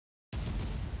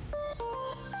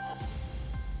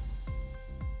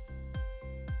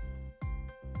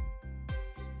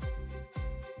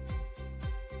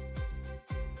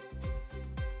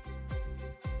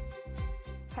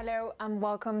Hello and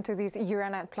welcome to this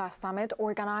Euranet Plus Summit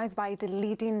organized by the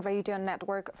leading radio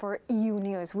network for EU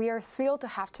News. We are thrilled to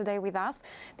have today with us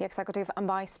the Executive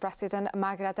Vice President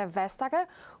Margrethe Vestager,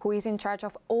 who is in charge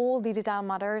of all digital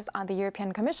matters at the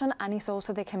European Commission and is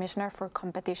also the Commissioner for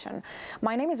Competition.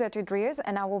 My name is Beatrice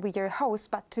and I will be your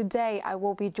host, but today I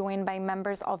will be joined by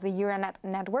members of the Euranet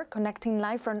network connecting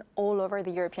live from all over the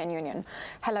European Union.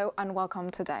 Hello and welcome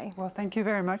today. Well, thank you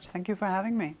very much. Thank you for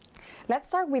having me. Let's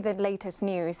start with the latest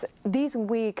news. This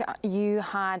week, you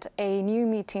had a new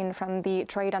meeting from the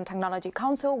Trade and Technology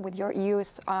Council with your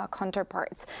US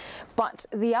counterparts, but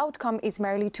the outcome is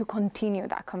merely to continue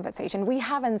that conversation. We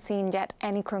haven't seen yet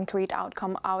any concrete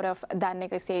outcome out of that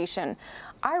negotiation.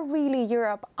 Are really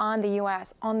Europe and the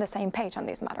US on the same page on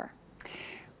this matter?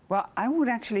 Well, I would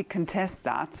actually contest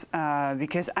that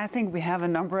because I think we have a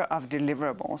number of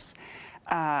deliverables.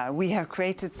 We have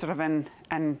created sort of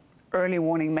an early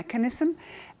warning mechanism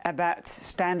about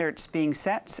standards being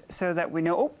set so that we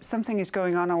know, oh, something is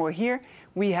going on over here.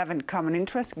 We have a common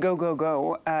interest, go,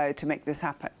 to make this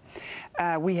happen.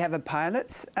 We have a pilot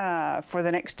for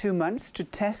the next 2 months to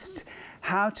test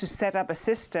how to set up a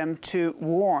system to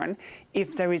warn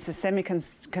if there is a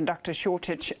semiconductor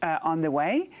shortage on the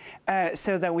way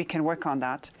so that we can work on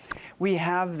that. We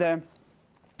have the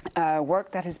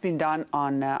work that has been done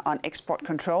on export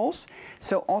controls,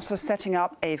 so also setting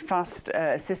up a fast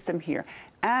system here.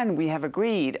 And we have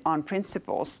agreed on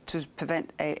principles to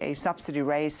prevent a subsidy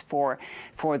raise for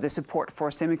the support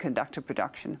for semiconductor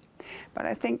production. But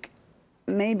I think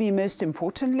maybe most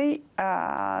importantly,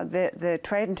 the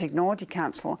Trade and Technology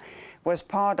Council was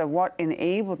part of what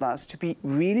enabled us to be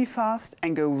really fast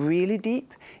and go really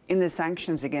deep in the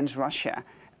sanctions against Russia.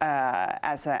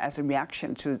 As a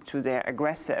reaction to their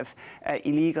aggressive,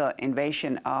 illegal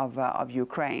invasion of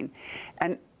Ukraine.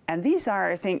 And these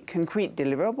are, I think, concrete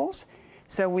deliverables.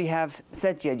 So we have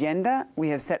set the agenda, we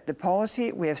have set the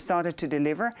policy, we have started to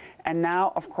deliver, and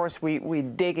now, of course, we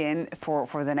dig in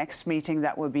for the next meeting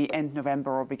that will be end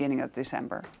November or beginning of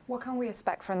December. What can we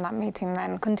expect from that meeting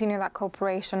then? Continue that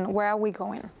cooperation? Where are we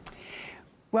going?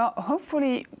 Well,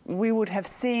 hopefully we would have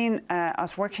seen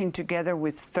us working together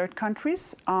with third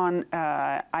countries on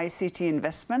ICT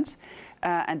investments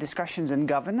and discussions on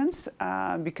governance,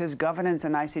 because governance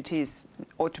and ICT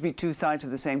ought to be two sides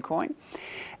of the same coin.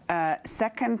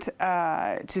 Second,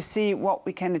 to see what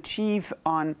we can achieve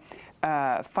on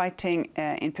fighting,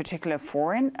 in particular,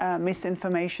 foreign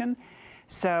misinformation.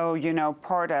 So, you know,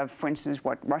 part of, for instance,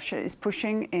 what Russia is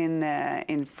pushing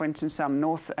in for instance, some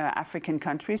North African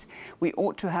countries, we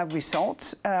ought to have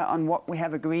results on what we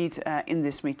have agreed in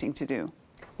this meeting to do.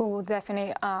 We will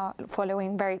definitely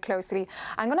following very closely.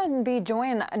 I'm going to be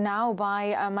joined now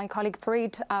by my colleague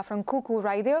Preet from Kuku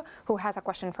Radio, who has a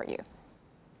question for you.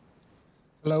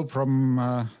 Hello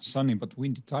from sunny but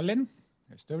windy Tallinn,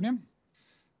 Estonia.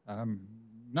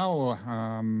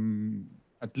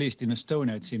 At least in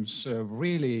Estonia, it seems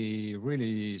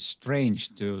really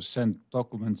strange to send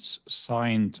documents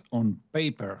signed on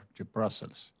paper to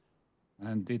Brussels.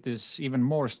 And it is even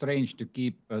more strange to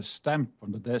keep a stamp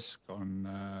on the desk on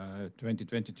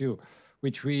 2022,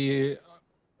 which we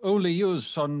only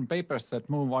use on papers that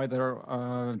move either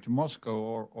to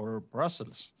Moscow or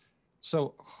Brussels.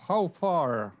 So how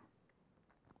far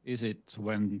is it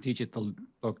when digital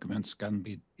documents can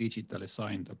be digitally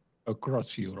signed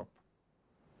across Europe?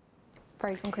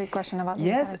 Very concrete question about this.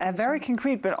 Yes, a very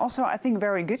concrete, but also I think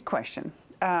very good question,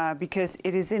 because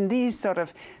it is in these sort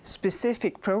of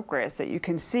specific progress that you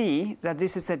can see that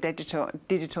this is a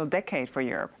digital decade for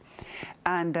Europe.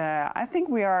 And I think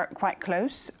we are quite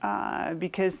close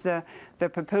because the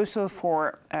proposal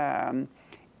for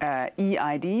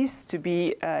EIDs to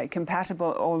be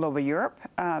compatible all over Europe,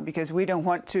 because we don't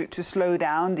want to slow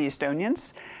down the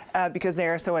Estonians because they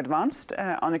are so advanced.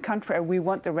 On the contrary, we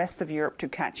want the rest of Europe to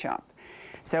catch up.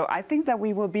 So I think that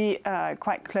we will be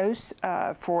quite close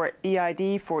for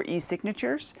EID, for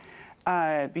e-signatures,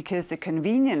 because the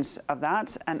convenience of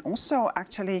that and also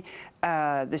actually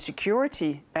the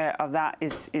security of that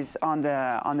is on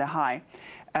the high.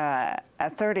 A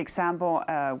third example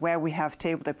where we have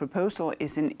tabled a proposal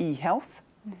is in e-health,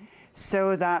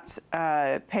 so that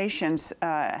patients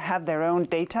have their own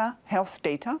data, health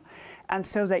data, and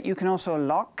so that you can also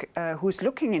log who's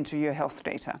looking into your health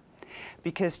data.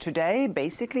 Because today,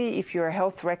 basically, if your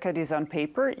health record is on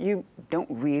paper, you don't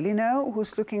really know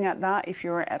who's looking at that if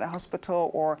you're at a hospital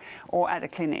or at a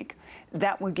clinic.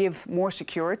 that will give more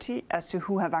security as to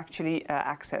who have actually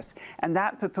access. And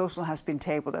that proposal has been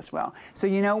tabled as well. So,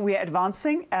 you know, we are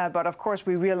advancing, but of course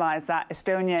we realize that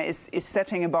Estonia is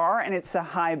setting a bar, and it's a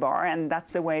high bar, and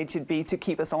that's the way it should be to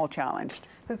keep us all challenged.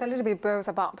 So it's a little bit both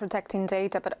about protecting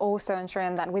data, but also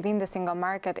ensuring that within the single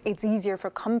market, it's easier for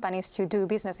companies to do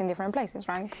business in different places,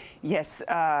 right? Yes,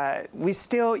 we're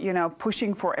still, you know,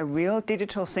 pushing for a real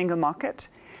digital single market.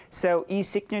 So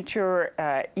e-signature,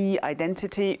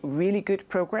 e-identity, really good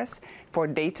progress. For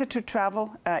data to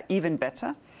travel, even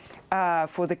better.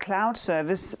 For the cloud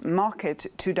service market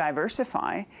to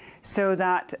diversify so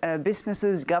that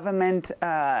businesses, government,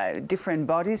 different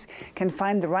bodies can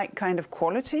find the right kind of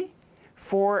quality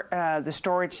for the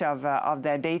storage of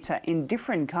their data in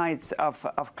different kinds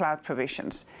of cloud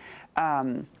provisions.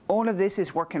 All of this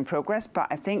is work in progress, but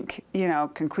I think, you know,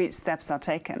 concrete steps are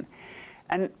taken.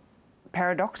 And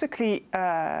paradoxically,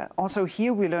 also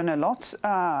here we learn a lot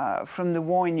from the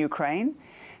war in Ukraine,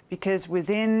 because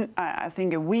within, I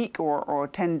think, a week or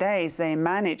 10 days, they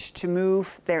managed to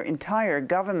move their entire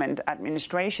government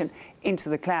administration into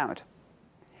the cloud.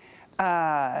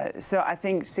 So I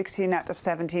think 16 out of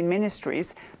 17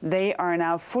 ministries, they are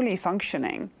now fully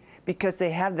functioning because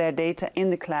they have their data in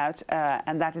the cloud,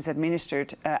 and that is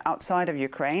administered outside of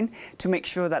Ukraine to make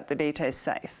sure that the data is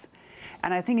safe.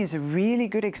 And I think it's a really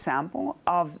good example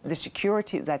of the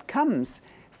security that comes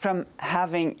from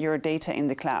having your data in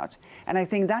the cloud. And I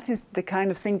think that is the kind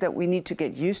of thing that we need to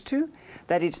get used to,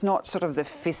 that it's not sort of the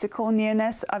physical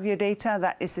nearness of your data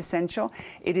that is essential.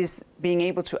 It is being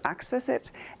able to access it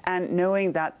and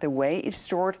knowing that the way it's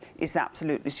stored is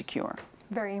absolutely secure.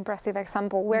 Very impressive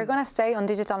example. We're going to stay on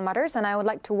digital matters, and I would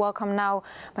like to welcome now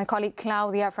my colleague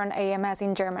Claudia from AMS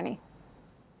in Germany.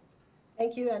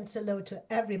 Thank you, and hello to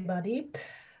everybody.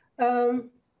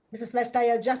 Mrs.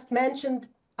 Vestager just mentioned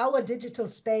our digital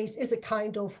space is a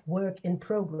kind of work in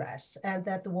progress, and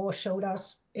that the war showed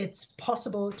us it's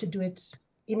possible to do it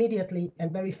immediately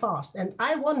and very fast. And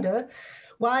I wonder,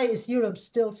 why is Europe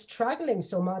still struggling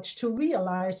so much to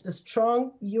realize a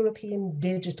strong European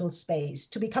digital space,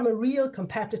 to become a real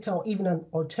competitor, or even an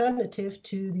alternative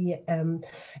to the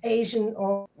Asian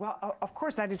or... Well, of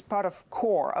course, that is part of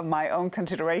core of my own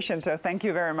consideration. So thank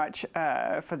you very much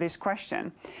for this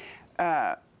question.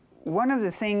 One of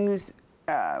the things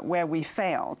where we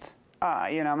failed,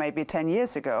 you know, maybe 10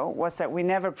 years ago, was that we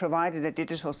never provided a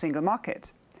digital single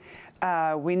market.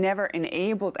 We never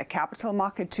enabled a capital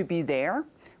market to be there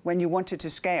when you wanted to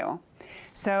scale.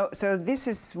 So this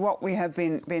is what we have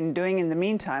been doing in the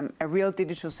meantime, a real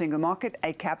digital single market,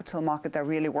 a capital market that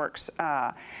really works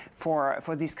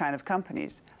for these kind of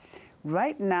companies.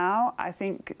 Right now, I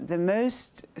think the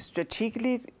most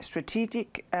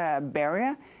strategic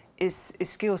barrier is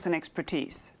skills and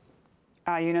expertise.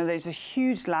 You know, there's a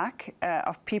huge lack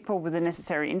of people with the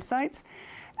necessary insights.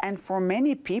 And for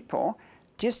many people,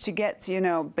 just to get, you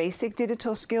know, basic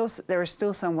digital skills, there is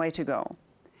still some way to go.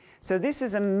 So this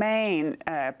is a main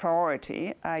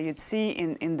priority. You'd see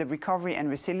in the recovery and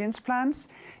resilience plans.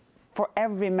 For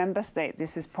every member state,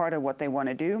 this is part of what they want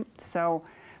to do. So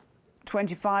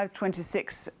 25,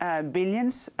 26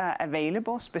 billions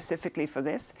available specifically for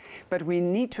this. But we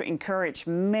need to encourage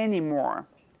many more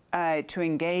to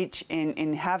engage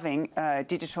in having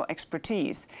digital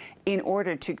expertise in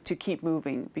order to keep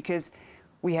moving. Because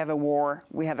we have a war,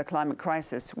 we have a climate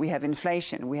crisis, we have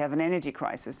inflation, we have an energy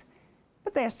crisis.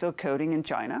 But they're still coding in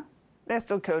China. They're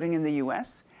still coding in the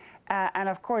US. And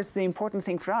of course, the important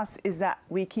thing for us is that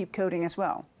we keep coding as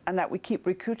well, and that we keep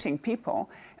recruiting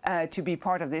people to be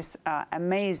part of this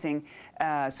amazing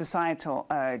societal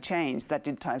change that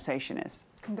digitization is.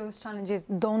 Those challenges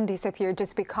don't disappear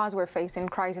just because we're facing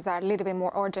crises that are a little bit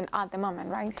more urgent at the moment,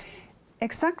 right?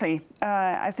 Exactly.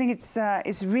 I think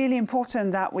it's really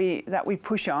important that we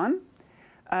push on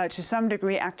to some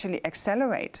degree, actually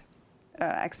accelerate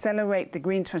the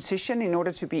green transition in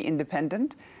order to be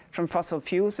independent from fossil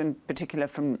fuels, in particular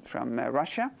from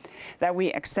Russia. That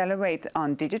we accelerate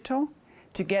on digital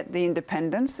to get the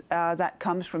independence that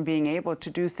comes from being able to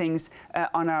do things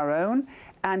on our own,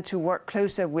 and to work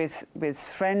closer with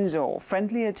friends or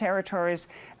friendlier territories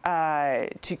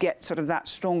to get sort of that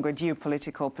stronger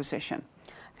geopolitical position.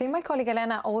 I think my colleague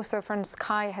Elena also from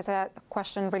Sky has a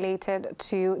question related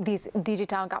to this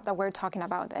digital gap that we're talking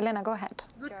about. Elena, go ahead.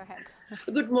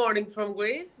 Good morning from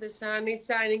Greece. The sun is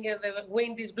shining and the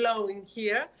wind is blowing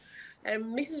here.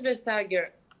 Mrs. Vestager,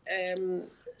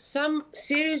 some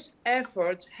serious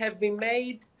efforts have been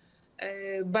made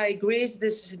by Greece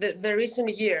the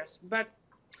recent years, but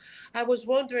I was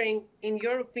wondering, in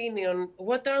your opinion,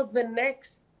 what are the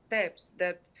next steps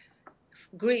that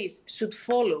Greece should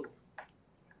follow?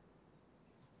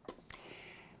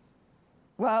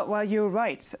 Well, you're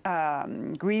right.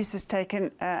 Greece has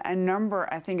taken a number,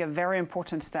 I think, of very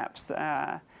important steps.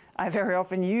 I very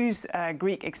often use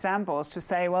Greek examples to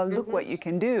say, well, look what you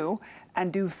can do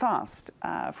and do fast.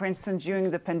 For instance, during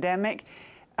the pandemic,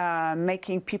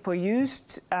 making people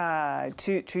used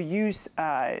to use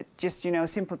just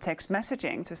simple text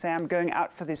messaging to say I'm going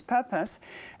out for this purpose.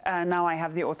 Now I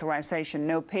have the authorization.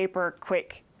 No paper,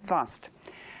 quick, fast.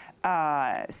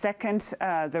 Second,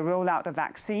 the rollout of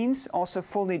vaccines, also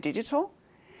fully digital,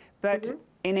 but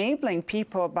enabling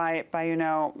people by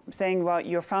saying, well,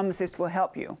 your pharmacist will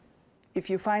help you. If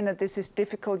you find that this is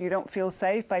difficult, you don't feel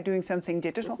safe by doing something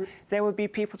digital, there will be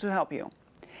people to help you.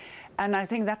 And I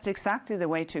think that's exactly the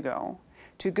way to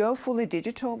go fully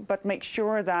digital, but make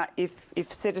sure that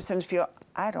if citizens feel,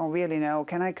 I don't really know,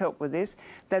 can I cope with this,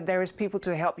 that there is people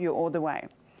to help you all the way.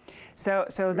 So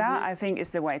that, I think, is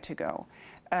the way to go.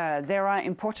 There are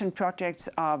important projects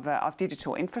of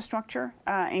digital infrastructure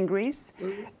in Greece,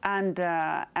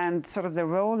 and sort of the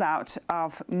rollout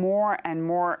of more and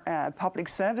more public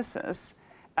services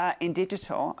in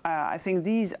digital. I think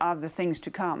these are the things to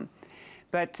come.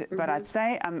 But I'd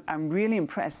say I'm really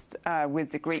impressed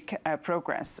with the Greek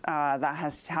progress that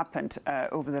has happened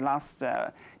over the last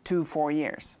 2-4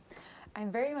 years. I'm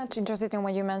very much interested in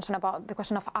what you mentioned about the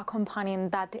question of accompanying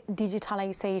that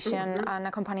digitalization and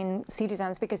accompanying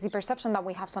citizens, because the perception that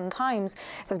we have sometimes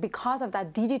is that because of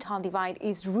that digital divide,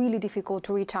 it's really difficult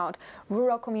to reach out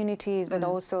rural communities, but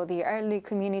also the early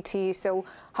communities. So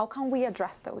how can we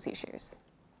address those issues?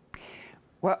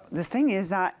 Well, the thing is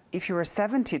that if you're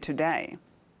 70 today,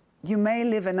 you may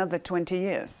live another 20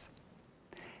 years.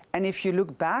 And if you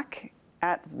look back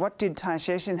at what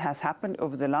digitization has happened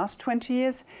over the last 20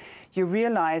 years, you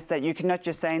realize that you cannot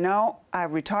just say, no,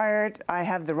 I've retired, I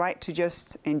have the right to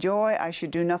just enjoy, I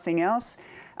should do nothing else,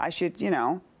 I should,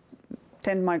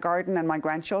 tend my garden and my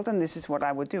grandchildren, this is what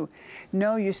I would do.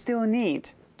 No, you still need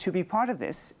to be part of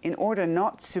this in order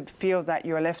not to feel that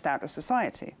you're left out of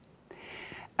society.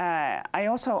 I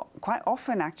also quite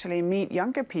often actually meet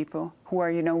younger people who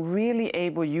are, really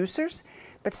able users,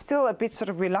 but still a bit sort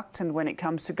of reluctant when it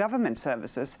comes to government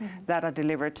services that are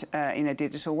delivered in a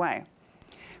digital way.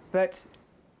 But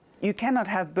you cannot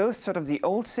have both sort of the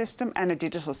old system and a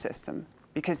digital system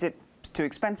because it's too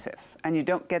expensive and you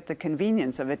don't get the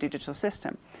convenience of a digital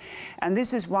system. And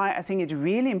this is why I think it's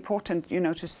really important,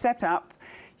 to set up,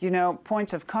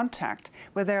 points of contact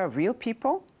where there are real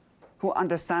people who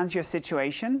understand your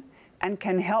situation and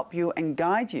can help you and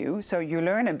guide you. So you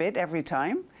learn a bit every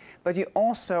time, but you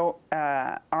also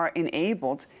are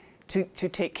enabled to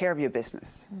take care of your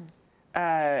business,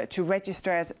 to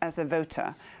register as a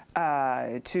voter,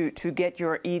 to get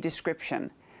your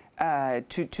e-description,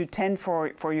 to tend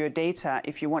for your data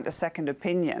if you want a second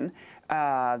opinion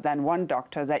than one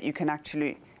doctor, that you can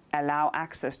actually allow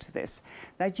access to this,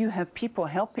 that you have people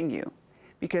helping you,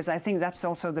 because I think that's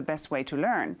also the best way to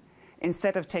learn.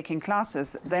 Instead of taking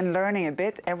classes, then learning a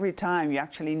bit every time you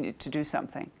actually need to do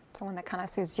something. Someone that kind of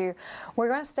assists you. We're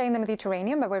going to stay in the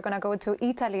Mediterranean, but we're going to go to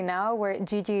Italy now, where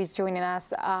Gigi is joining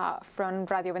us from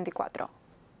Radio 24.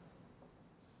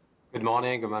 Good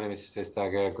morning, Mrs.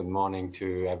 Vestager. Good morning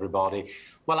to everybody.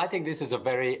 Well, I think this is a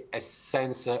very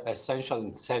essential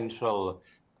and central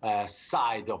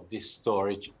side of this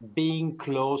story, being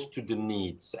close to the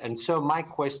needs. And so my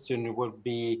question would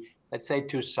be, let's say,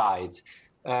 two sides.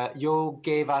 You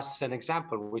gave us an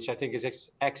example, which I think is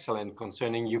excellent,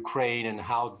 concerning Ukraine and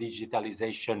how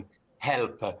digitalization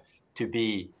help to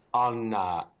be on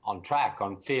track,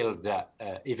 on field,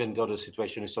 even though the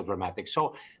situation is so dramatic.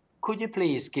 So could you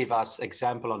please give us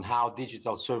example on how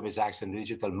Digital Service Acts and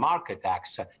Digital Market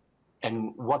Acts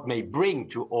and what may bring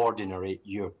to ordinary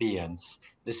Europeans?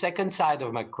 The second side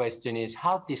of my question is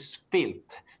how this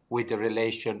fit with the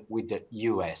relation with the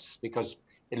US, because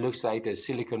it looks like the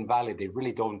Silicon Valley, they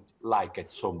really don't like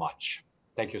it so much.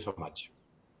 Thank you so much.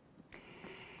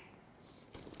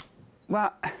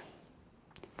 Well,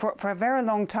 for a very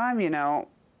long time,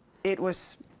 it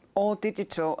was all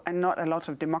digital and not a lot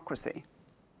of democracy.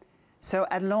 So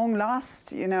at long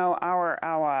last,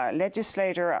 our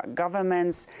legislator, our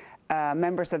governments,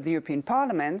 members of the European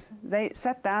Parliament, they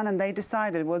sat down and they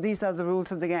decided, well, these are the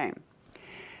rules of the game.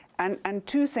 And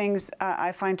two things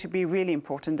I find to be really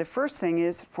important. The first thing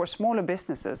is for smaller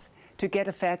businesses to get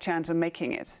a fair chance of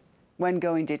making it when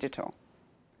going digital.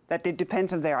 That it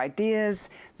depends on their ideas,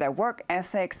 their work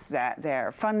ethics,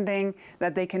 their funding,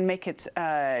 that they can make it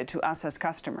to us as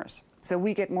customers. So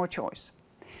we get more choice.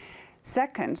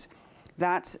 Second,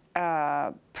 that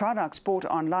products bought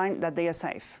online, that they are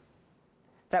safe.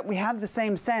 That we have the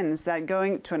same sense that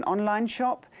going to an online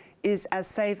shop is as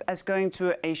safe as going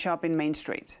to a shop in Main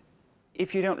Street.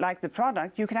 if you don't like the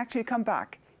product, you can actually come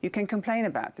back. You can complain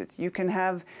about it. You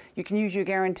can use your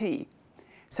guarantee,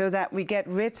 so that we get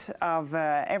rid of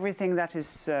everything that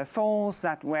is false,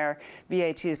 that where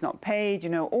VAT is not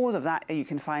paid, all of that you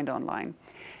can find online.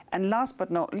 And last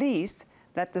but not least,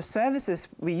 that the services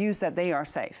we use, that they are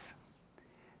safe.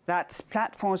 That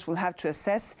platforms will have to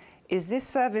assess, is this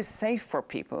service safe for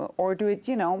people, or do it,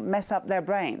 mess up their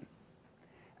brain?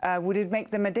 Would it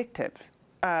make them addictive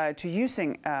to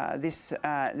using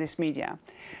this media?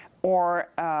 Or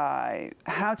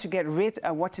how to get rid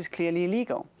of what is clearly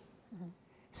illegal?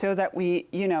 So that we,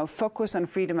 focus on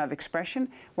freedom of expression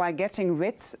while getting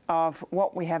rid of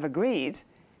what we have agreed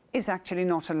is actually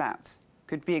not allowed.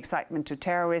 Could be incitement to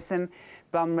terrorism,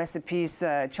 bomb recipes,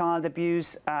 child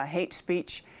abuse, hate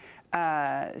speech,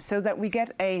 so that we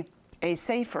get a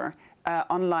safer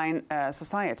online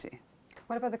society.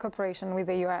 What about the cooperation with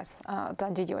the US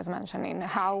that Gigi was mentioning?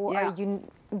 How are you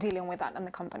dealing with that and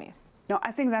the companies? No,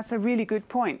 I think that's a really good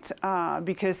point,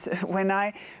 because when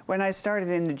I started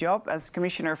in the job as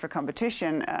Commissioner for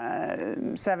Competition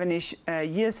 7-ish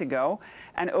years ago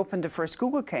and opened the first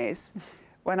Google case,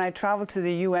 when I traveled to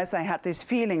the US, I had this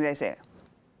feeling, they say,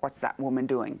 what's that woman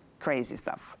doing? Crazy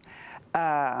stuff.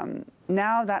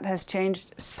 Now that has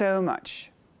changed so much.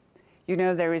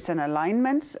 There is an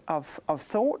alignment of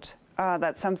thought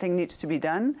that something needs to be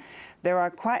done. There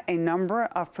are quite a number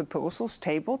of proposals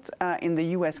tabled in the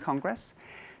US Congress.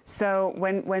 So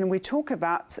when we talk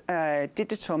about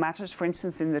digital matters, for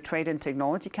instance, in the Trade and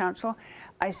Technology Council,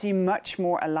 I see much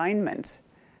more alignment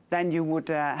than you would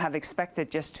have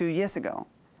expected just 2 years ago.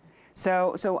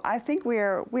 So I think we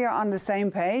are on the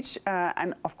same page,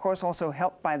 and of course also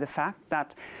helped by the fact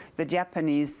that the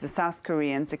Japanese, the South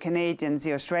Koreans, the Canadians,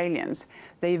 the Australians,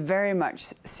 they very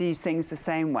much see things the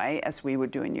same way as we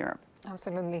would do in Europe.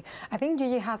 Absolutely. I think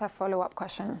Gigi has a follow-up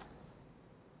question.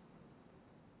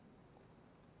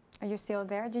 Are you still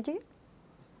there, Gigi?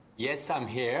 Yes, I'm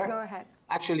here. Go ahead.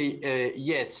 Actually,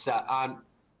 yes.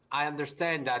 I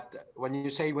understand that when you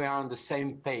say we are on the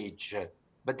same page,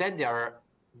 but then there are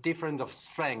different of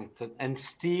strength, and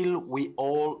still we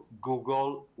all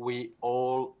Google, we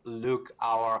all look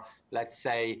our, let's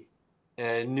say,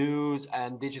 news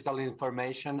and digital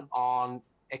information on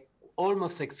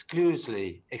almost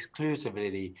exclusively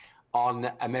on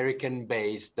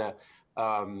American-based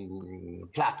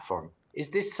platform. Is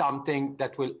this something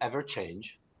that will ever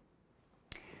change?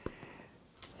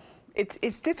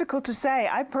 It's difficult to say.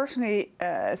 I personally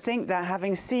think that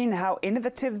having seen how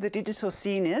innovative the digital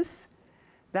scene is,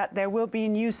 that there will be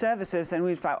new services and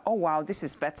we'll find, oh wow, this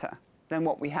is better than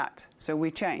what we had, so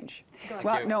we change.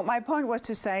 Well, no, my point was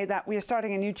to say that we are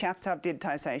starting a new chapter of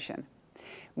digitization,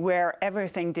 where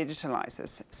everything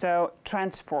digitalizes. So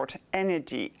transport,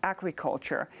 energy,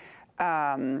 agriculture,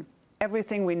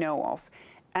 everything we know of.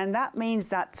 And that means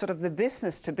that sort of the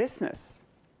business-to-business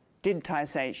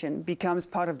digitization becomes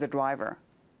part of the driver.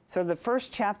 So the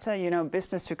first chapter,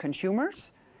 business to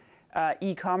consumers,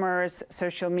 e-commerce,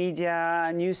 social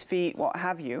media, newsfeed, what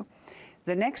have you.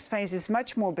 The next phase is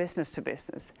much more business to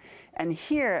business. And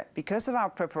here, because of our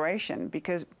preparation,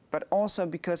 but also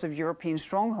because of European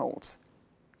strongholds,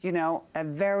 a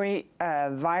very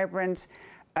vibrant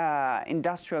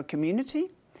industrial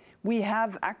community, we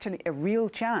have actually a real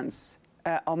chance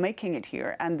of making it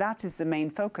here, and that is the main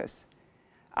focus.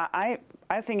 I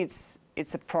think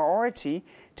it's a priority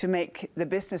to make the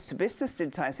business-to-business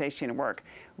digitization work,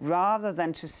 rather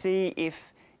than to see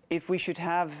if we should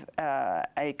have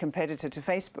a competitor to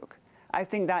Facebook. I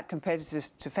think that competitor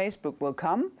to Facebook will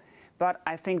come, but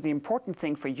I think the important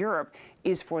thing for Europe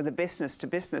is for the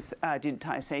business-to-business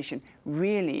digitization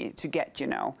really to get,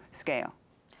 scale.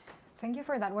 Thank you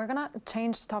for that. We're going to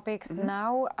change topics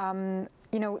now.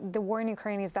 The war in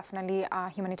Ukraine is definitely a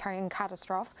humanitarian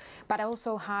catastrophe, but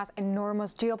also has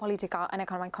enormous geopolitical and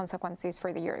economic consequences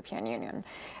for the European Union.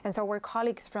 And so our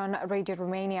colleagues from Radio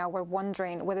Romania were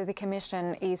wondering whether the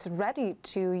Commission is ready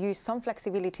to use some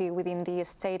flexibility within the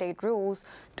state aid rules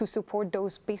to support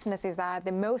those businesses that are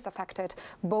the most affected,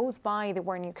 both by the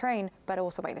war in Ukraine, but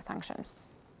also by the sanctions.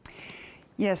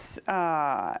 Yes,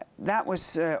 that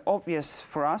was obvious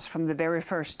for us from the very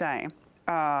first day,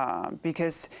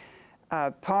 because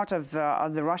part of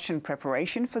the Russian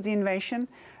preparation for the invasion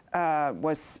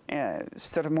was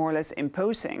sort of more or less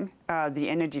imposing the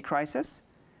energy crisis.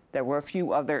 There were a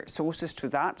few other sources to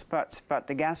that, but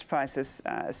the gas prices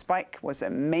spike was a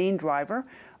main driver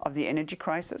of the energy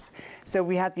crisis. So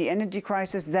we had the energy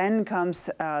crisis, then comes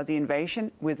the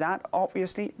invasion, with that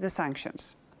obviously the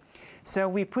sanctions. So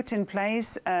we put in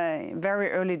place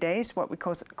very early days what we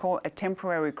call a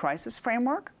temporary crisis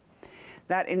framework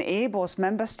that enables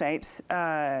member states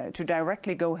to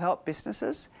directly go help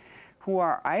businesses who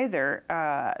are either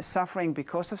suffering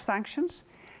because of sanctions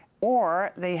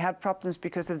or they have problems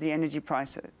because of the energy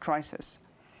crisis.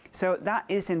 So that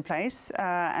is in place,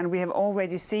 and we have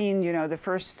already seen, the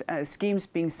first schemes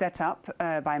being set up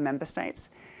by member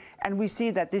states. And we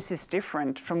see that this is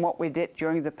different from what we did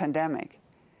during the pandemic.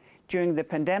 During the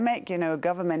pandemic,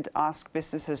 government asked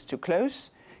businesses to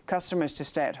close, customers to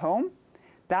stay at home.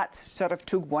 That sort of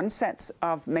took one set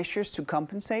of measures to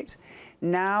compensate.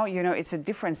 Now, it's a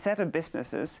different set of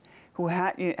businesses who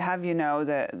have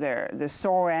the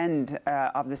sore end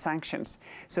of the sanctions.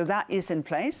 So that is in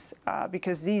place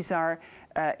because these are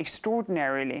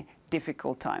extraordinarily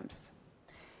difficult times.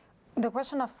 The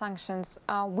question of sanctions,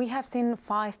 we have seen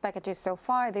 5 packages so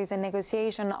far. There's a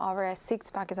negotiation over a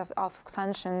 6th package of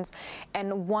sanctions. And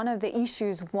one of the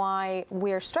issues why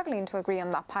we're struggling to agree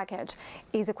on that package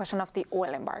is the question of the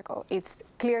oil embargo. It's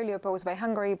clearly opposed by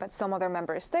Hungary, but some other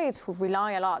member states who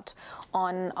rely a lot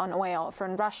on oil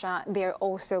from Russia, they're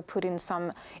also putting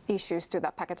some issues to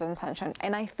that package on sanctions.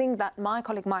 And I think that my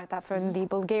colleague Marta from the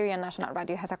Bulgarian National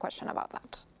Radio has a question about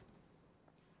that.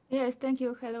 Yes, thank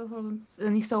you. Hello,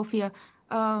 Sofia.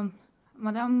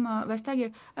 Madam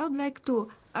Vestager, I would like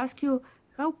to ask you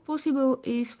how possible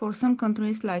is for some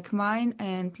countries like mine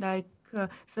and like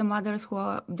some others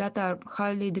that are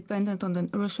highly dependent on the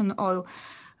Russian oil,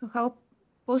 how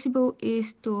possible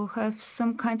is to have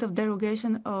some kind of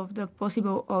derogation of the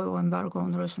possible oil embargo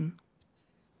on Russian?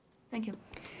 Thank you.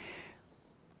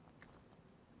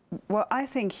 Well, I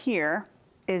think here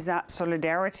is that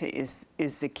solidarity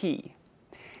is the key.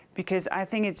 Because I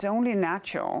think it's only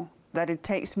natural that it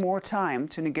takes more time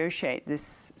to negotiate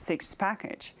this 6th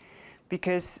package,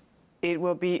 because it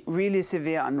will be really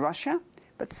severe on Russia.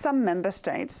 But some member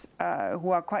states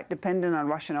who are quite dependent on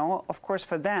Russian oil, of course,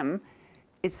 for them,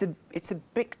 it's a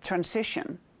big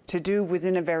transition to do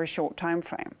within a very short time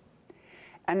frame.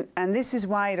 And this is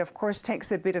why it, of course,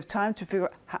 takes a bit of time to figure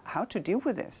out how to deal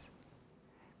with this.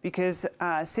 Because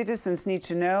citizens need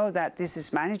to know that this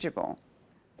is manageable,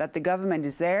 that the government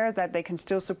is there, that they can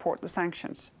still support the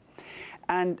sanctions.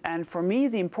 And for me,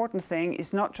 the important thing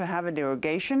is not to have a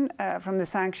derogation from the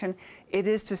sanction. It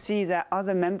is to see that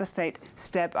other member states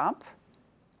step up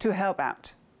to help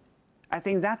out. I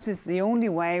think that is the only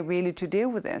way really to deal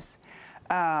with this.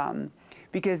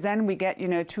 Because then we get,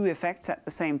 2 effects at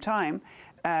the same time.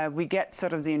 We get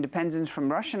sort of the independence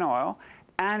from Russian oil,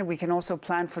 and we can also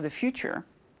plan for the future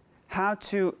how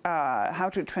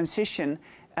to transition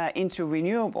into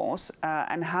renewables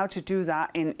and how to do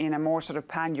that in a more sort of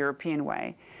pan-European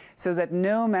way, so that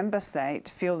no member state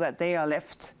feel that they are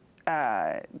left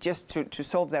just to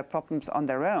solve their problems on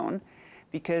their own,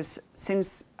 because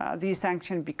since these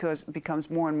sanctions becomes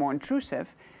more and more intrusive,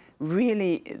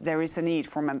 really there is a need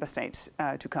for member states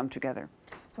to come together.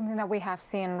 Something that we have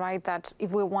seen, right, that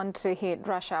if we want to hit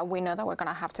Russia, we know that we're going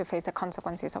to have to face the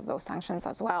consequences of those sanctions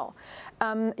as well.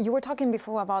 You were talking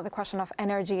before about the question of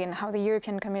energy and how the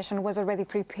European Commission was already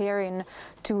preparing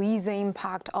to ease the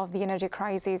impact of the energy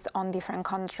crisis on different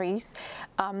countries.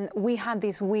 We had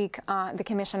this week the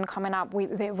Commission coming up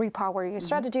with the REPowerEU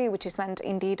strategy, which is meant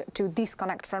indeed to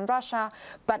disconnect from Russia,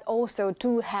 but also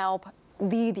to help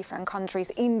the different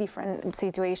countries in different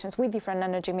situations with different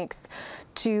energy mix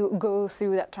to go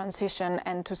through that transition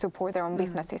and to support their own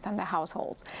businesses and their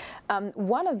households.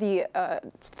 One of the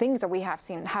things that we have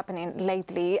seen happening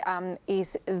lately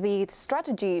is the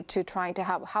strategy to try to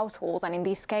help households, and in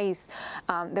this case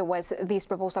there was this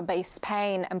proposal by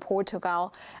Spain and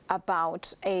Portugal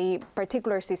about a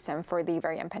particular system for the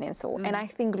Iberian Peninsula. And I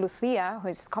think Lucia, who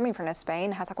is coming from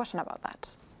Spain, has a question about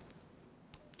that.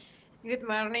 Good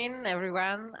morning,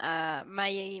 everyone.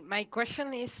 My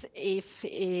question is if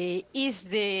is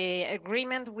the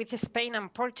agreement with Spain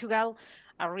and Portugal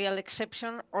a real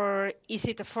exception, or is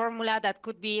it a formula that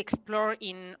could be explored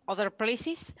in other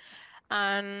places?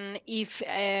 And if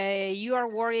you are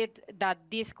worried that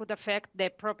this could affect the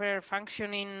proper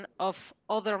functioning of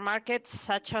other markets,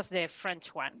 such as the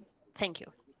French one. Thank you.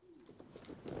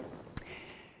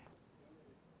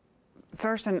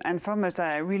 First and foremost,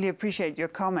 I really appreciate your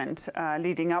comment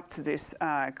leading up to this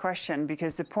question,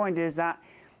 because the point is that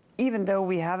even though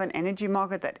we have an energy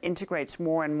market that integrates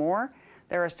more and more,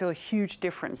 there are still huge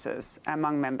differences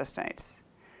among member states.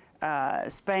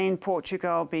 Spain,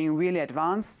 Portugal being really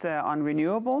advanced on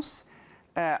renewables,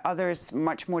 others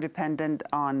much more dependent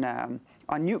on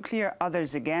nuclear,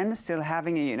 others again still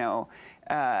having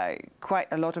quite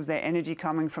a lot of their energy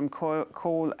coming from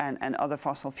coal and other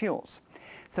fossil fuels.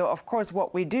 So, of course,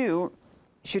 what we do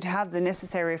should have the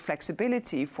necessary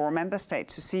flexibility for member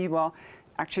states to see, well,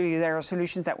 actually there are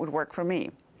solutions that would work for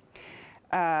me.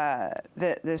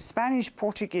 The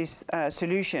Spanish-Portuguese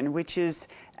solution, which is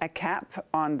a cap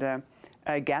on the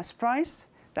gas price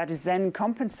that is then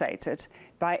compensated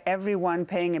by everyone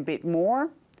paying a bit more,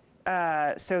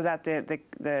 so that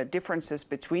the differences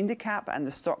between the cap and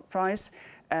the stock price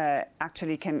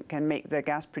actually can make the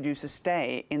gas producers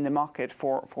stay in the market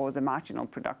for the marginal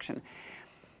production.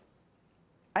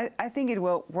 I think it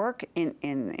will work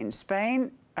in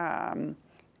Spain.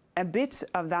 A bit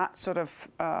of that sort of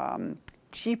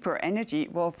cheaper energy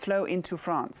will flow into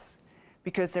France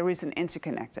because there is an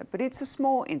interconnector, but it's a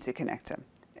small interconnector.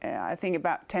 I think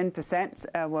about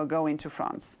 10% will go into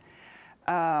France.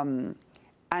 And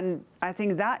I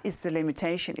think that is the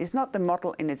limitation. It's not the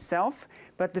model in itself,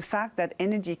 but the fact that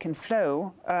energy can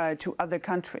flow to other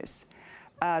countries.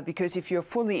 Because if you're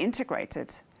fully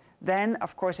integrated, then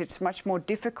of course it's much more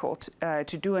difficult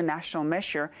to do a national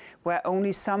measure where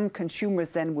only some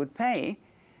consumers then would pay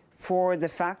for the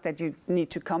fact that you need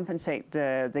to compensate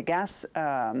the gas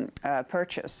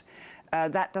purchase.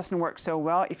 That doesn't work so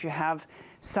well if you have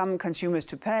some consumers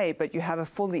to pay, but you have a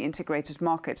fully integrated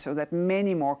market so that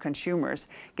many more consumers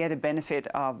get a benefit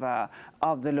of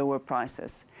the lower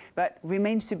prices. But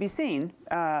remains to be seen,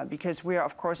 because we are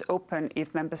of course open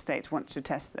if member states want to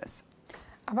test this.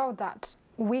 About that,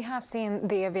 we have seen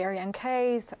the Iberian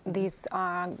case, this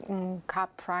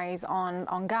cap price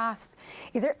on gas.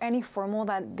 Is there any formula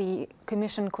that the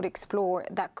Commission could explore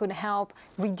that could help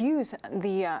reduce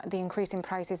the increase in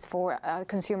prices for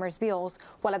consumers' bills,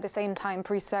 while at the same time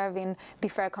preserving the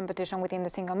fair competition within the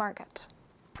single market?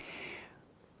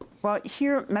 Well,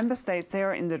 here, member states, they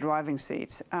are in the driving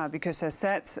seat because, as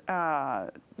said,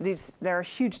 there are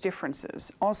huge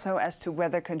differences also as to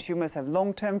whether consumers have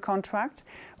long-term contracts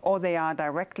or they are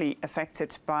directly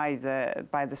affected by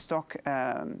the stock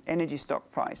energy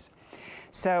stock price.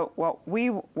 So what we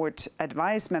would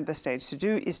advise member states to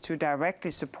do is to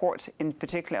directly support, in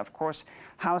particular, of course,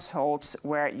 households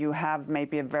where you have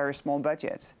maybe a very small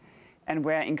budget and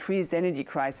where increased energy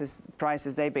prices,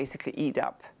 they basically eat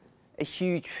up a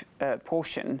huge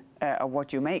portion of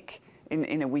what you make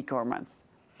in a week or a month.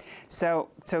 So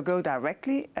go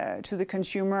directly to the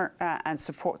consumer and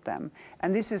support them.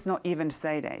 And this is not even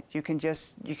state aid. You can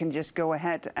just go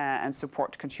ahead and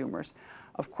support consumers.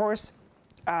 Of course,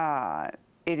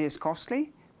 it is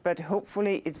costly, but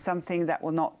hopefully it's something that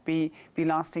will not be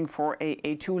lasting for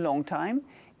a too long time,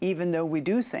 even though we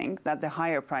do think that the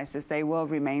higher prices, they will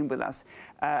remain with us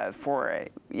for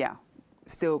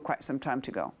still quite some time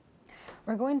to go.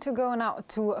 We're going to go now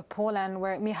to Poland,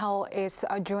 where Michał is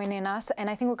joining us. And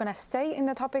I think we're going to stay in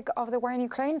the topic of the war in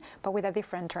Ukraine, but with a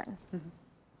different turn. Mm-hmm.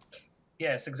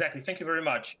 Yes, exactly. Thank you very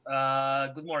much.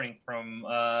 Good morning from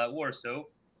Warsaw.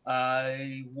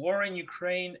 War in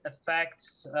Ukraine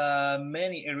affects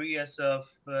many areas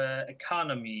of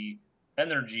economy,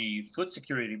 energy, food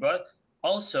security, but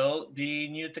also the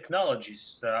new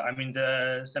technologies.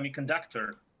 The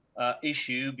semiconductor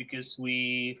issue, because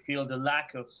we feel the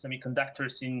lack of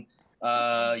semiconductors in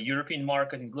European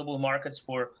market and global markets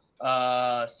for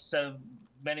so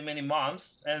many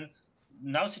months, and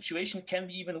now situation can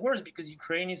be even worse because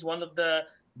Ukraine is one of the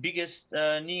biggest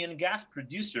neon gas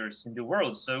producers in the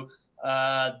world. So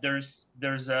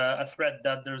there's a threat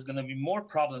that there's going to be more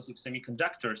problems with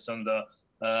semiconductors on the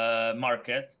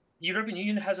market. European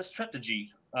Union has a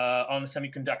strategy on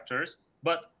semiconductors,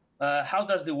 but how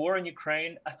does the war in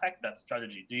Ukraine affect that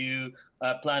strategy? Do you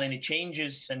plan any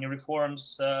changes, any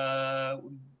reforms?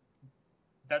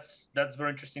 That's a very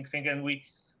interesting thing, and we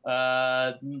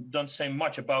don't say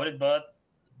much about it, but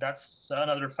that's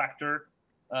another factor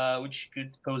which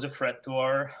could pose a threat to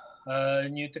our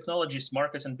new technologies,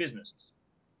 markets, and businesses.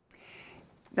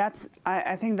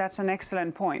 I think that's an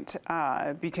excellent point,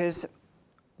 because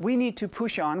we need to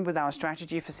push on with our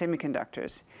strategy for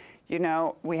semiconductors. You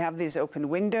know, we have this open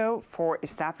window for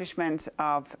establishment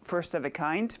of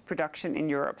first-of-a-kind production in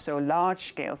Europe, so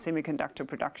large-scale semiconductor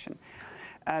production.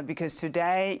 Because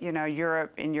today, you know,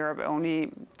 in Europe,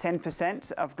 only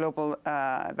 10% of global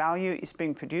value is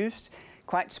being produced,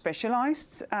 quite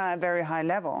specialized, very high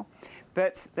level.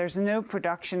 But there's no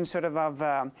production sort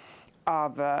of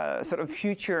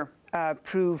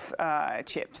future-proof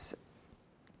chips.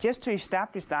 Just to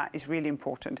establish that is really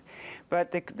important.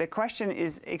 But the question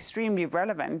is extremely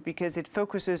relevant because it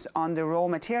focuses on the raw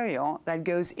material that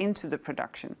goes into the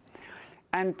production.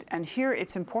 And here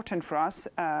it's important for us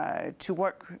to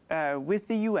work with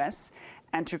the US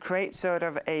and to create sort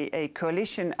of a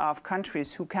coalition of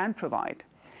countries who can provide.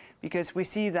 Because we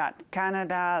see that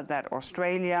Canada, that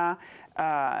Australia,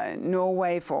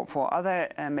 Norway for other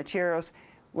materials,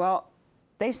 well,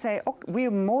 they say, oh, we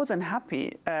are more than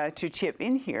happy to chip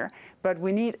in here, but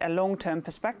we need a long-term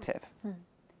perspective.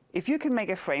 If you can make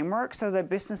a framework so that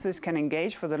businesses can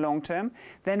engage for the long term,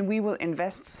 then we will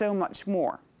invest so much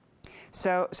more.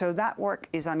 So that work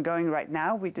is ongoing right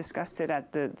now. We discussed it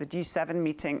at the G7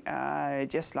 meeting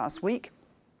just last week,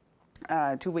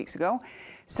 2 weeks ago.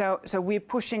 So we're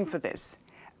pushing for this.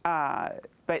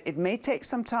 But it may take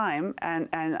some time, and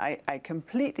I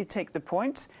completely take the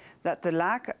point that the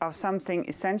lack of something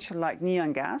essential like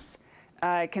neon gas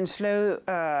can slow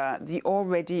the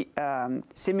already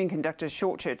semiconductor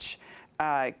shortage,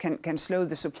 can slow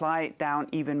the supply down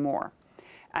even more.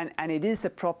 And it is a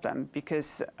problem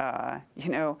because, you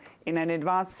know, in an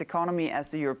advanced economy as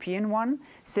the European one,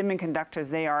 semiconductors,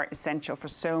 they are essential for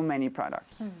so many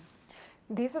products.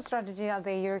 This strategy that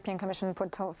the European Commission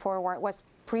put forward was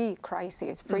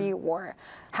pre-crisis, pre-war.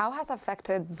 How has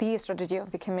affected the strategy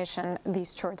of the Commission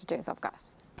these shortages of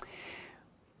gas?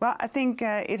 Well, I think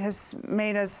it has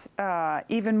made us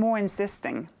even more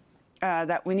insisting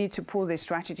that we need to pull this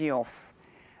strategy off.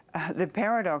 The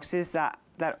paradox is that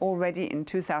already in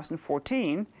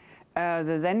 2014,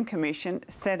 the then Commission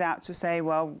set out to say,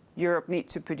 well, Europe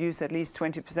needs to produce at least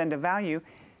 20% of value.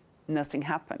 Nothing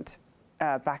happened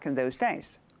back in those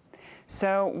days.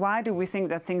 So why do we think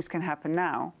that things can happen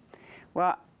now?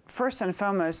 Well, first and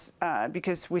foremost,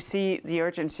 because we see the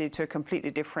urgency to a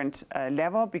completely different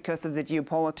level because of the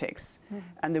geopolitics.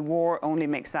 And the war only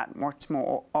makes that much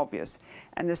more obvious.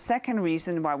 And the second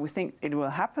reason why we think it will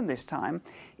happen this time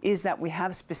is that we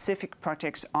have specific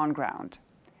projects on ground.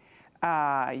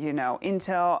 You know,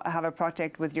 Intel have a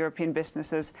project with European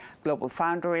businesses, Global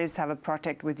Foundries have a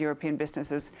project with European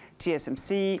businesses,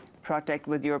 TSMC project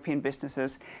with European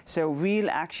businesses. So real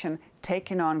action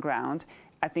taken on ground.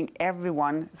 I think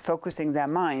everyone focusing their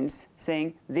minds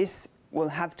saying this will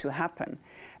have to happen.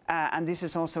 And this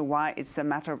is also why it's a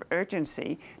matter of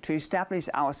urgency to establish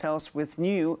ourselves with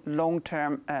new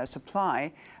long-term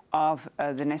supply of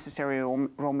the necessary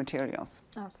raw materials.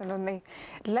 Absolutely.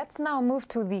 Let's now move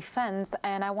to defense,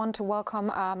 and I want to welcome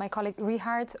my colleague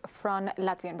Richard from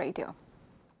Latvian Radio.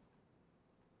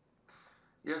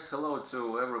 Yes, hello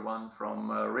to everyone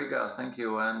from Riga. Thank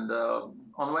you. And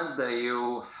on Wednesday,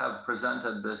 you have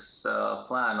presented this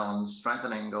plan on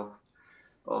strengthening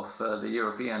of the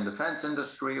European defense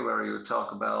industry, where you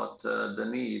talk about the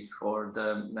need for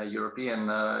the European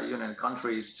Union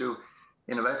countries to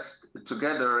invest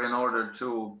together in order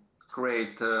to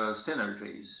create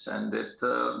synergies. And it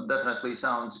definitely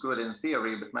sounds good in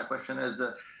theory, but my question is,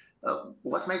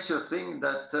 what makes you think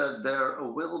that there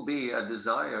will be a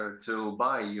desire to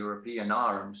buy European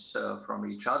arms from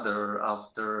each other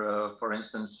after, for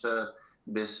instance,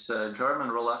 this German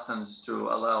reluctance to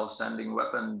allow sending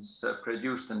weapons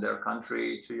produced in their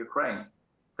country to Ukraine?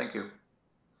 Thank you.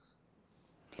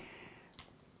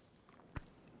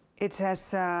 It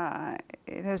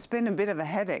has been a bit of a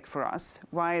headache for us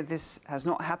why this has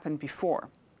not happened before.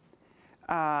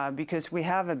 Because we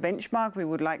have a benchmark, we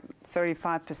would like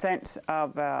 35%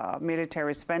 of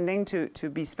military spending to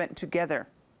be spent together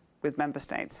with member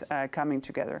states coming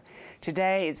together.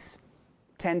 Today it's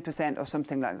 10% or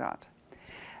something like that.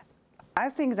 I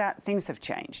think that things have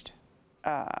changed.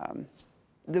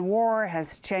 The war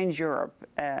has changed Europe.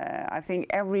 I think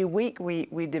every week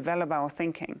we develop our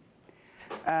thinking.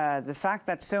 The fact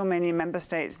that so many member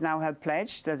states now have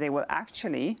pledged that they will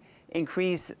actually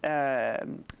increase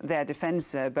their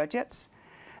defense budgets.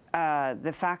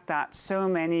 The fact that so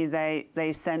many,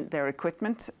 they sent their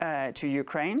equipment to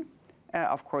Ukraine,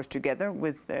 of course together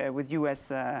with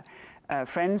US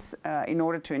friends, in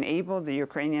order to enable the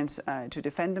Ukrainians to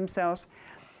defend themselves.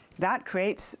 That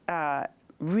creates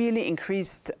really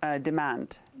increased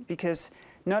demand, because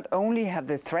not only have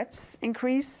the threats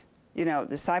increased, you know,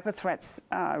 the cyber threats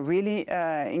are really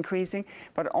increasing,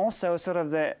 but also sort of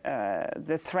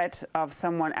the threat of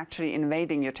someone actually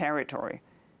invading your territory.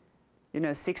 You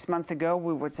know, 6 months ago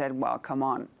we would say, well, come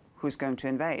on, who's going to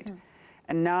invade?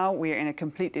 And now we are in a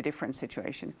completely different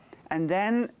situation. And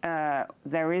then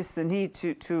there is the need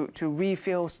to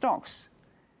refill stocks,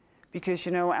 because,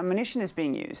 you know, ammunition is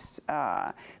being used,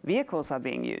 vehicles are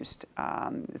being used,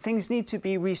 things need to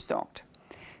be restocked.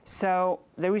 So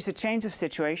there is a change of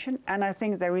situation, and I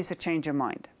think there is a change of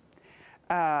mind.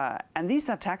 And these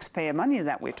are taxpayer money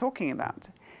that we're talking about.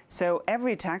 So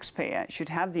every taxpayer should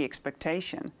have the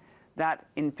expectation that,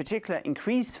 in particular,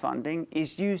 increased funding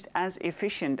is used as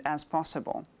efficient as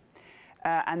possible.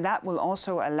 And that will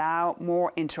also allow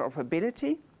more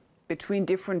interoperability between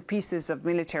different pieces of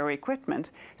military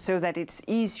equipment, so that it's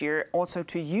easier also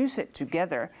to use it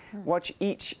together, what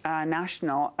each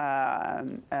national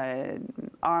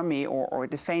army or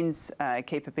defense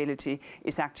capability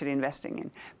is actually investing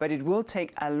in. But it will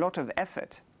take a lot of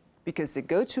effort, because the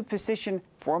go-to position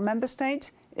for member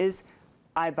states is,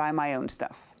 I buy my own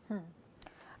stuff.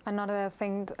 Another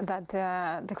thing that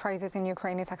the crisis in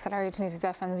Ukraine is accelerating is the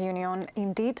defense union,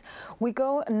 indeed. We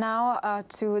go now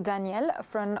to Danielle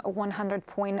from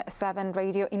 100.7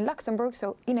 radio in Luxembourg,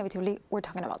 so inevitably we're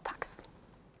talking about tax.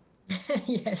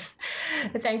 Yes,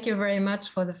 thank you very much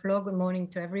for the floor. Good morning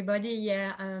to everybody.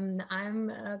 Yeah,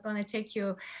 I'm going to take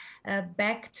you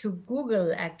back to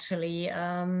Google, actually.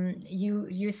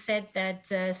 You said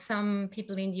that some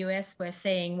people in the US were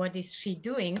saying, what is she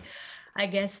doing? I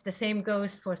guess the same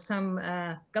goes for some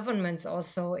governments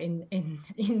also in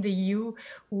the EU,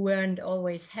 who weren't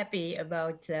always happy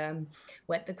about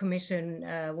what the Commission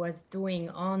was doing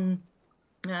on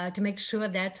to make sure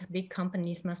that big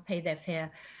companies must pay their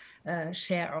fair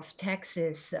share of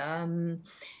taxes.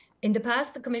 In the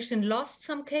past, the Commission lost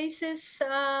some cases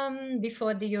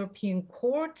before the European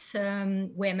Court,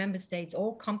 where member states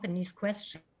or companies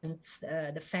questioned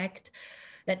the fact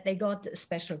that they got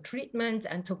special treatment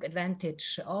and took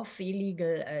advantage of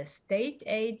illegal state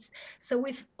aids. So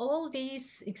with all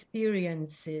these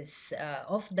experiences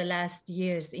of the last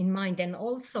years in mind, and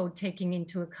also taking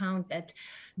into account that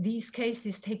these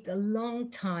cases take a long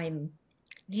time,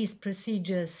 these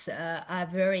procedures are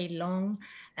very long.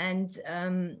 And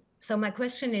so my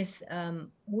question is,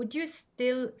 would you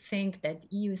still think that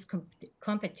EU's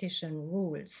competition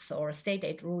rules or state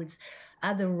aid rules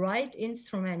are the right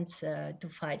instrument to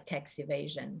fight tax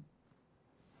evasion?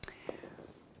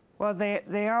 Well,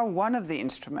 they are one of the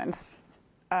instruments.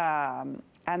 And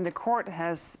the court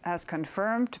has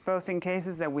confirmed, both in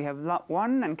cases that we have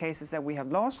won and cases that we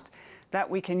have lost, that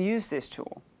we can use this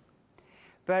tool.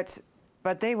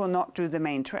 But they will not do the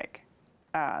main trick.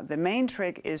 The main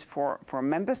trick is for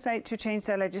member states to change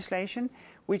their legislation,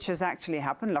 which has actually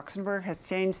happened. Luxembourg has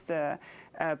changed the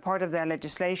part of their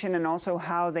legislation, and also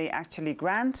how they actually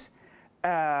grant,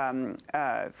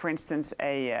 for instance,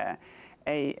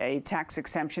 a tax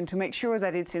exemption, to make sure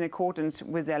that it's in accordance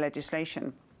with their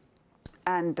legislation.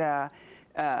 And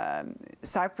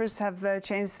Cyprus have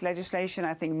changed legislation.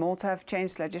 I think Malta have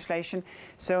changed legislation.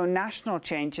 So national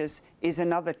changes is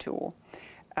another tool.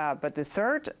 But the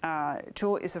third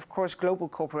tool is, of course, global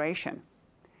cooperation.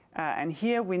 And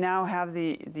here we now have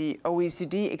the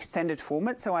OECD extended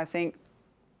format. So I think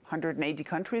 180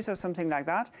 countries or something like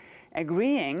that,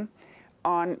 agreeing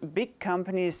on big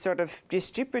companies sort of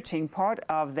distributing part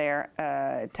of their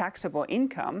taxable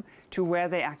income to where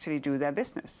they actually do their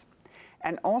business.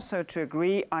 And also to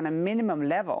agree on a minimum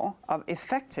level of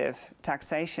effective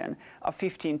taxation of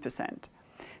 15%.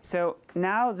 So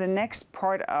now the next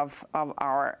part of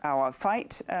our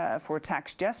fight for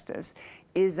tax justice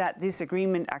is that this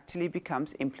agreement actually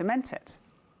becomes implemented.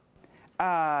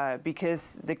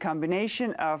 Because the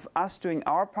combination of us doing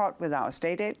our part with our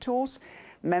state aid tools,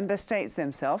 member states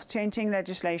themselves changing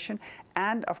legislation,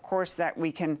 and of course that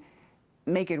we can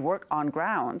make it work on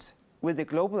ground with the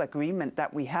global agreement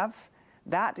that we have,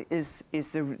 that is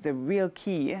the real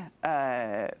key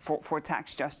for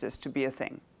tax justice to be a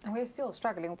thing. And we're still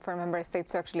struggling for member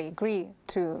states to actually agree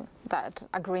to that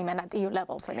agreement at EU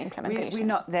level for the implementation. We're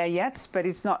not there yet, but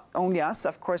it's not only us.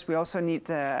 Of course, we also need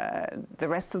the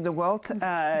rest of the world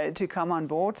to come on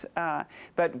board.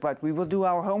 But we will do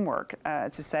our homework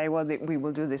to say, well, we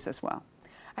will do this as well.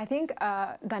 I think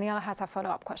Daniela has a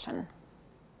follow-up question.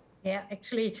 Yeah,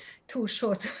 actually, two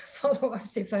short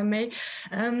follow-ups, if I may.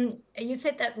 You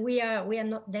said that we are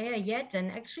not there yet,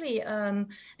 and actually,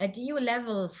 at EU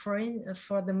level,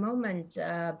 for the moment,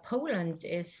 Poland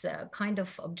is kind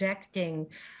of objecting,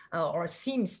 or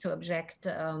seems to object.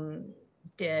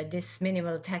 This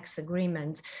minimal tax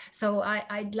agreement. So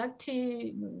I'd like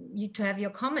you to have your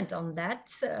comment on that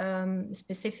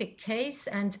specific case,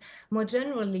 and more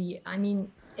generally, I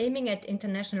mean, aiming at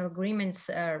international agreements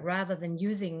rather than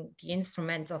using the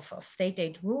instrument of state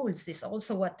aid rules is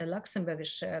also what the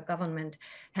Luxembourgish government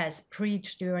has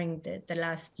preached during the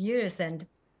last years, and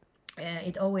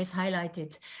it always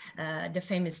highlighted the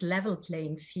famous level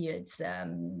playing fields.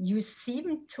 You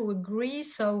seem to agree.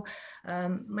 So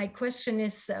my question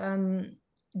is,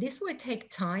 this will take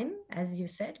time, as you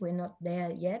said, we're not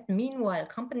there yet. Meanwhile,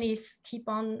 companies keep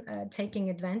on taking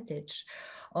advantage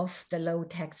of the low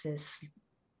taxes,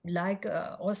 like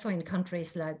also in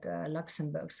countries like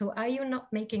Luxembourg. So are you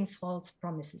not making false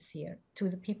promises here to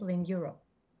the people in Europe?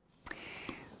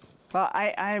 Well,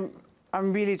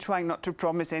 I'm really trying not to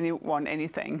promise anyone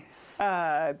anything,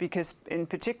 because in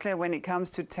particular when it comes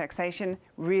to taxation,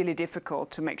 really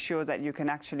difficult to make sure that you can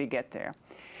actually get there.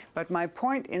 But my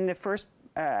point in the first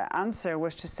answer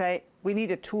was to say we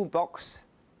need a toolbox.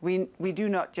 We do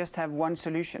not just have one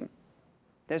solution.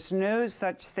 There's no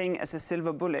such thing as a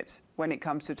silver bullet when it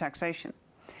comes to taxation.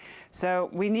 So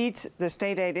we need the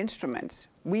state aid instruments.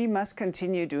 We must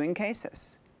continue doing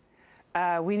cases.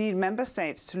 We need member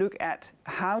states to look at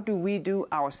how do we do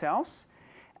ourselves.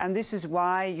 And this is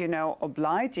why,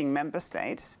 obliging member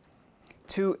states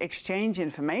to exchange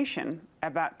information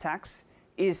about tax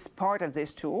is part of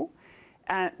this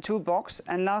toolbox.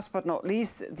 And last but not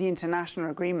least, the international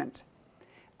agreement.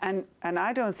 And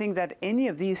I don't think that any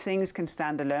of these things can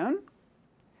stand alone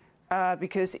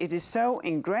because it is so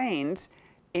ingrained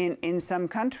in some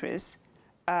countries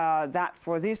that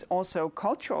for this also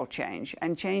cultural change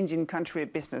and change in country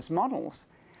business models,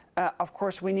 of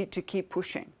course, we need to keep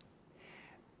pushing.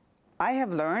 I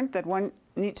have learned that one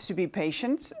needs to be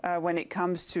patient when it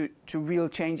comes to real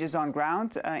changes on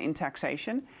ground in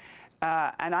taxation.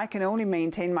 And I can only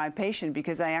maintain my patience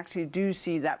because I actually do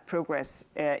see that progress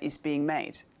is being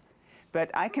made. But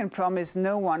I can promise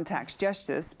no one tax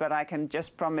justice, but I can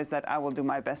just promise that I will do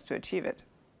my best to achieve it.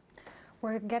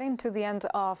 We're getting to the end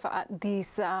of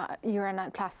this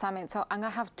Euranet Plus Summit, so I'm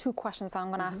going to have two questions. I'm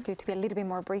going to ask you to be a little bit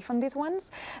more brief on these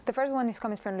ones. The first one is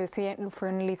coming from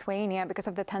Lithuania because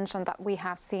of the tension that we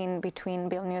have seen between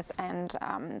Vilnius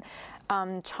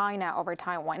and China over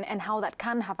Taiwan and how that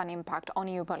can have an impact on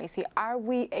EU policy. Are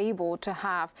we able to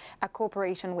have a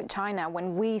cooperation with China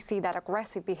when we see that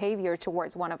aggressive behavior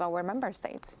towards one of our member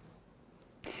states?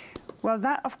 Well,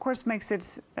 that, of course, makes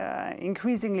it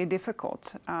increasingly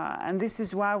difficult. And this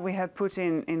is why we have put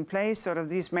in place sort of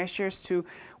these measures to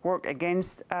work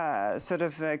against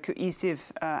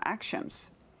cohesive actions.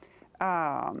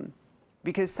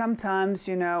 Because sometimes,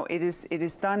 it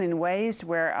is done in ways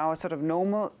where our sort of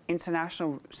normal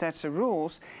international sets of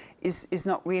rules is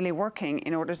not really working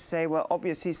in order to say, well,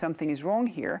 obviously something is wrong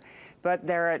here. But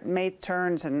there are made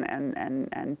turns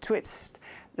and twists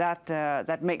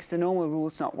that makes the normal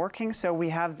rules not working. So we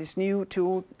have this new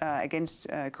tool against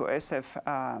coercive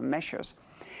measures.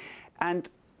 And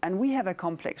we have a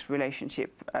complex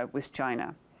relationship with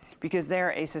China because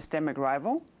they're a systemic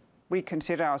rival. We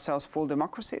consider ourselves full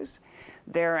democracies.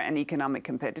 They're an economic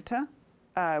competitor.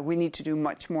 We need to do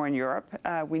much more in Europe.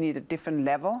 We need a different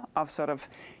level of sort of,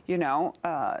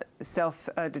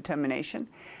 self-determination.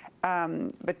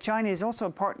 But China is also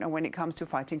a partner when it comes to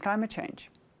fighting climate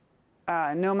change.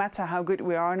 No matter how good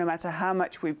we are, no matter how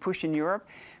much we push in Europe,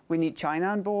 we need China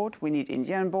on board, we need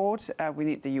India on board, we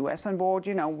need the US on board,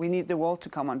 we need the world to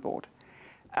come on board.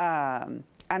 And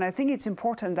I think it's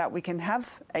important that we can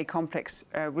have a complex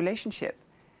relationship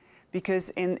because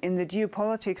in the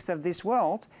geopolitics of this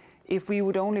world, if we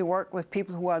would only work with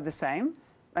people who are the same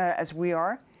as we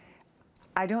are,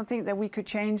 I don't think that we could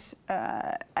change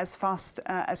as fast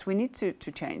as we need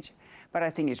to change. But I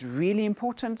think it's really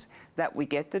important that we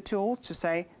get the tool to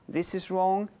say, this is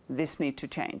wrong, this needs to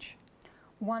change.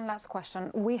 One last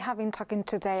question. We have been talking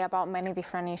today about many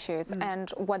different issues, and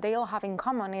what they all have in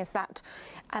common is that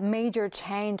a major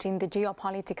change in the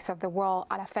geopolitics of the world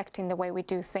are affecting the way we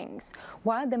do things.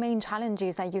 What are the main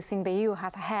challenges that you think the EU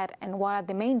has ahead, and what are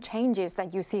the main changes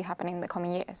that you see happening in the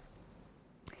coming years?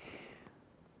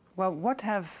 Well, what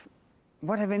have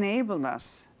enabled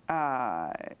us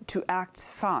to act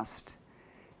fast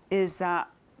is that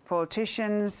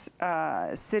politicians,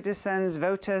 citizens,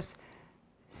 voters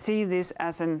see this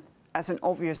as an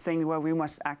obvious thing where we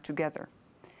must act together.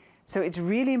 So it's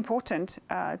really important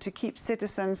to keep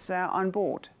citizens on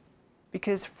board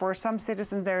because for some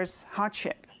citizens there's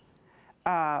hardship.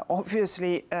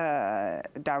 Obviously,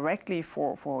 directly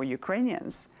for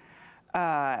Ukrainians.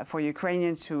 For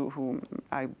Ukrainians who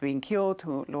are being killed,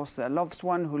 who lost their loved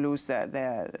one, who lose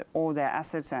all their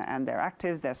assets and their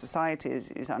actives, their society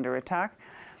is under attack.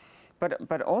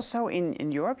 But also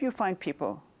in Europe, you find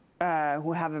people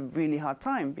who have a really hard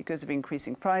time because of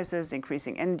increasing prices,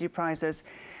 increasing energy prices.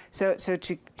 So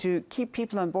to keep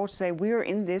people on board, to say we're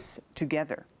in this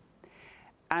together.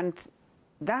 And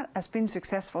that has been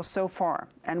successful so far,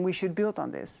 and we should build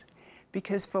on this.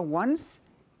 Because for once,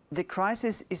 the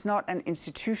crisis is not an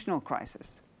institutional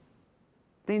crisis.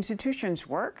 The institutions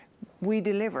work, we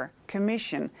deliver,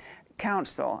 Commission,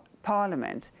 Council,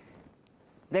 Parliament,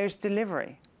 there's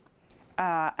delivery.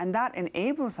 And that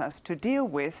enables us to deal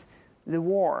with the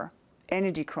war,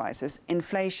 energy crisis,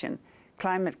 inflation,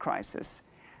 climate crisis.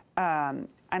 And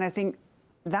I think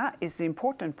that is the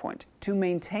important point, to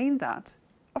maintain that.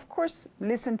 Of course,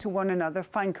 listen to one another,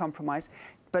 find compromise,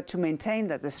 but to maintain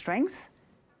that the strength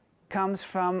comes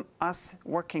from us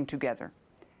working together.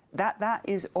 That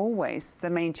is always the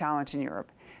main challenge in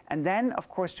Europe. And then, of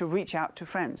course, to reach out to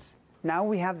friends. Now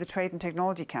we have the Trade and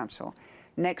Technology Council.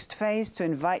 next phase to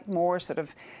invite more sort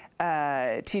of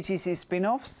TTC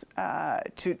spin-offs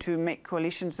to make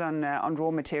coalitions on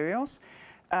raw materials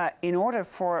in order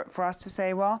for us to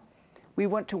say, well, we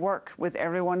want to work with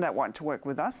everyone that want to work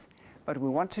with us, but we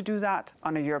want to do that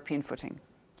on a European footing.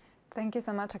 Thank you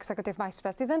so much, Executive Vice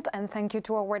President, and thank you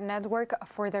to our network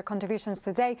for their contributions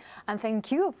today. And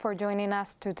thank you for joining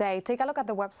us today. Take a look at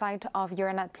the website of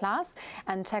Euranet Plus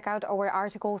and check out our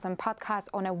articles and podcasts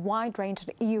on a wide range of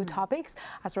EU topics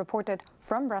as reported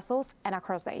from Brussels and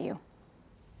across the EU.